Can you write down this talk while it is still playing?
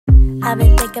I've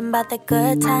been thinking about the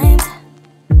good times.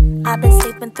 I've been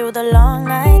sleeping through the long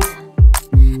nights.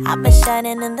 I've been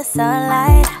shining in the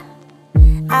sunlight.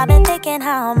 I've been thinking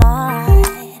how I'm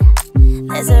alright.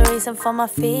 There's a reason for my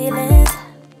feelings.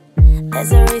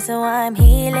 There's a reason why I'm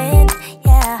healing.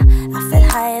 Yeah, I feel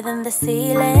higher than the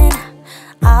ceiling,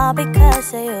 all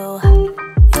because of you.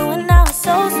 You and I were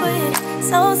so sweet,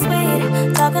 so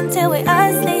sweet. Talking till we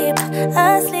asleep,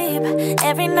 asleep.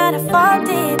 Every night I fall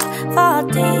deep.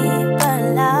 But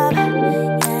love, yeah.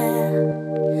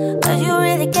 Cause you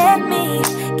really get me.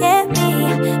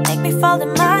 Make me fall to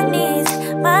my knees.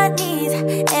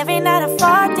 Every night I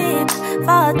fall deep.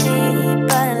 But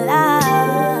love,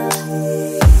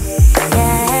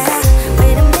 yeah.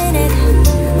 Wait a minute.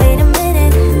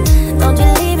 Don't you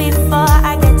leave me before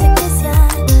I get to kiss ya.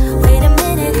 Wait a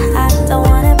minute, I don't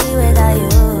wanna be without you.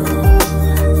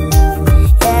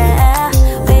 Yeah.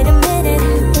 Wait a minute.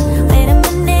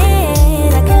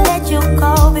 I can let you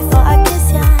go before I kiss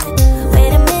ya.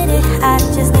 Wait a minute, I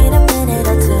just need a minute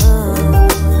or two.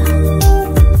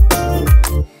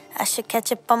 I should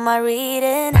catch up on my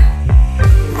reading.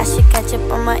 I should catch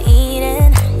up on my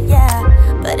eating. Yeah,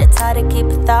 but it's hard to keep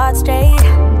a thought straight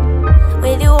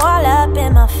with you all up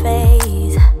in my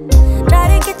face. Try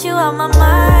to get you out my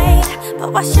mind,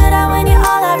 but why should I when you're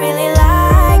all I really like?